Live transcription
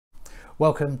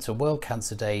Welcome to World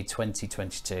Cancer Day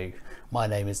 2022. My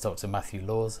name is Dr. Matthew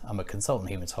Laws. I'm a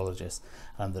consultant haematologist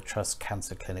and I'm the Trust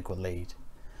Cancer Clinical Lead.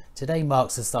 Today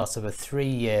marks the start of a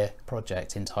 3-year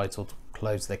project entitled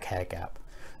Close the Care Gap.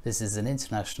 This is an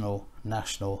international,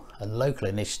 national and local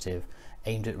initiative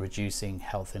aimed at reducing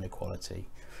health inequality.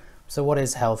 So what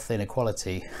is health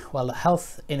inequality? Well,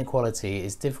 health inequality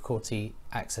is difficulty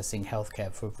accessing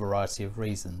healthcare for a variety of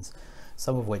reasons,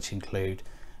 some of which include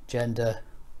gender,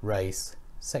 race,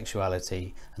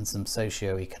 sexuality and some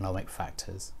socio-economic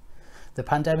factors. The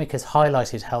pandemic has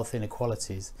highlighted health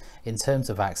inequalities in terms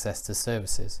of access to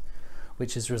services,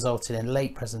 which has resulted in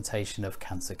late presentation of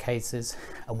cancer cases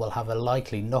and will have a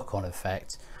likely knock-on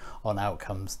effect on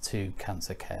outcomes to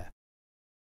cancer care.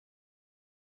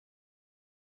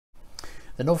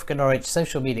 The Norfolk and Norwich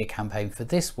social media campaign for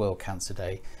this World Cancer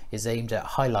Day is aimed at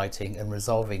highlighting and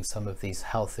resolving some of these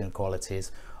health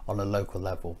inequalities on a local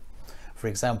level. For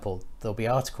example, there'll be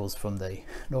articles from the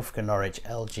Norfolk and Norwich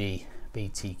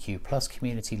LGBTQ+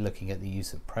 community looking at the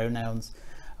use of pronouns,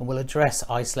 and will address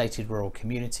isolated rural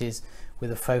communities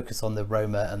with a focus on the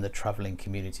Roma and the travelling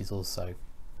communities also.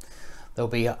 There'll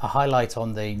be a highlight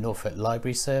on the Norfolk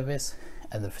Library Service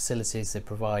and the facilities they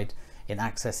provide in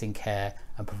accessing care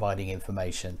and providing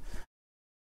information.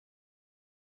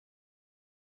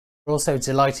 We're also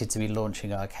delighted to be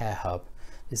launching our Care Hub.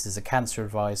 This is a cancer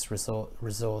advice,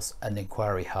 resource and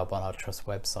inquiry hub on our Trust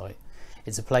website.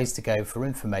 It's a place to go for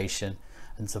information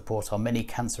and support on many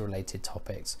cancer related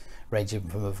topics, ranging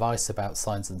from advice about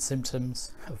signs and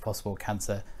symptoms of possible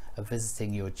cancer and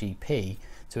visiting your GP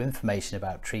to information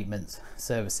about treatments,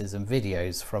 services and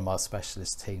videos from our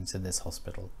specialist teams in this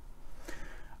hospital.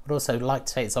 I'd also like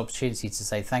to take this opportunity to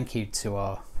say thank you to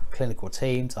our clinical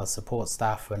teams, our support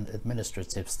staff and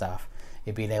administrative staff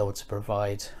in being able to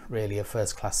provide really a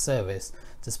first-class service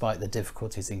despite the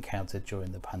difficulties encountered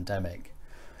during the pandemic.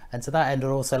 And to that end, I'd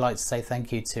also like to say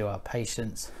thank you to our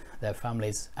patients, their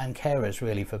families and carers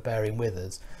really for bearing with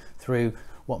us through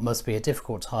what must be a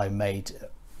difficult time made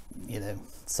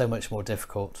so much more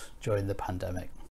difficult during the pandemic.